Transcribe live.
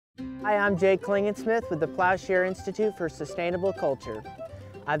Hi, I'm Jake Klingensmith with the Plowshare Institute for Sustainable Culture.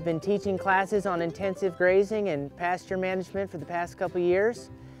 I've been teaching classes on intensive grazing and pasture management for the past couple years,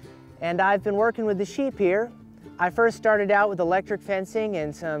 and I've been working with the sheep here. I first started out with electric fencing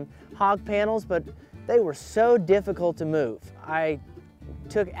and some hog panels, but they were so difficult to move. I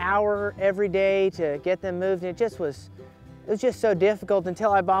took an hour every day to get them moved, and it was just so difficult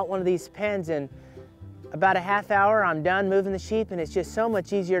until I bought one of these pens, and about a half hour I'm done moving the sheep, and it's just so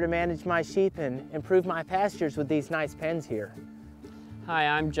much easier to manage my sheep and improve my pastures with these nice pens here. Hi,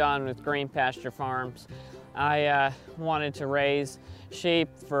 I'm John with Green Pasture Farms. I wanted to raise sheep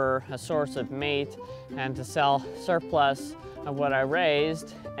for a source of meat and to sell surplus of what I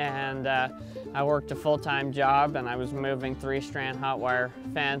raised, and I worked a full-time job, and I was moving 3-strand hot wire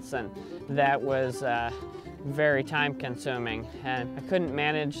fence, and that was very time-consuming, and I couldn't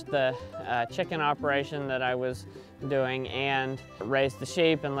manage the chicken operation that I was doing and raise the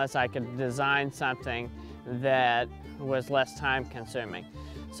sheep unless I could design something that was less time-consuming.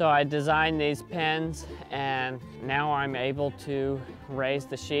 So I designed these pens, and now I'm able to raise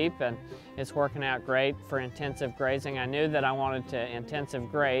the sheep, and it's working out great for intensive grazing. I knew that I wanted to intensive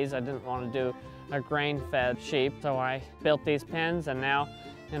graze. I didn't want to do a grain-fed sheep, so I built these pens, and now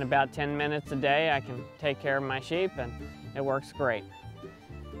in about 10 minutes a day I can take care of my sheep, and it works great.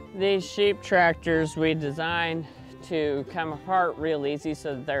 These sheep tractors we designed to come apart real easy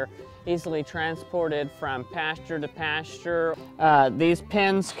so that they're easily transported from pasture to pasture. These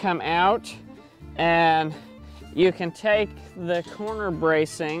pens come out, and you can take the corner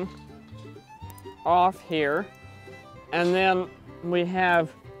bracing off here, and then we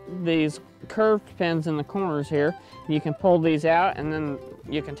have these curved pins in the corners here. You can pull these out, and then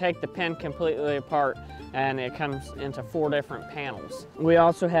you can take the pen completely apart, and it comes into 4 different panels. We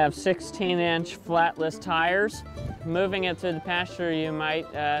also have 16-inch flatless tires. Moving it through the pasture, you might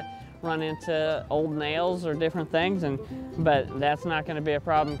run into old nails or different things, but that's not going to be a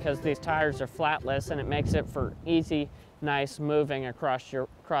problem because these tires are flatless, and it makes it for easy, nice moving across your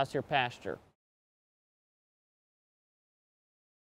pasture.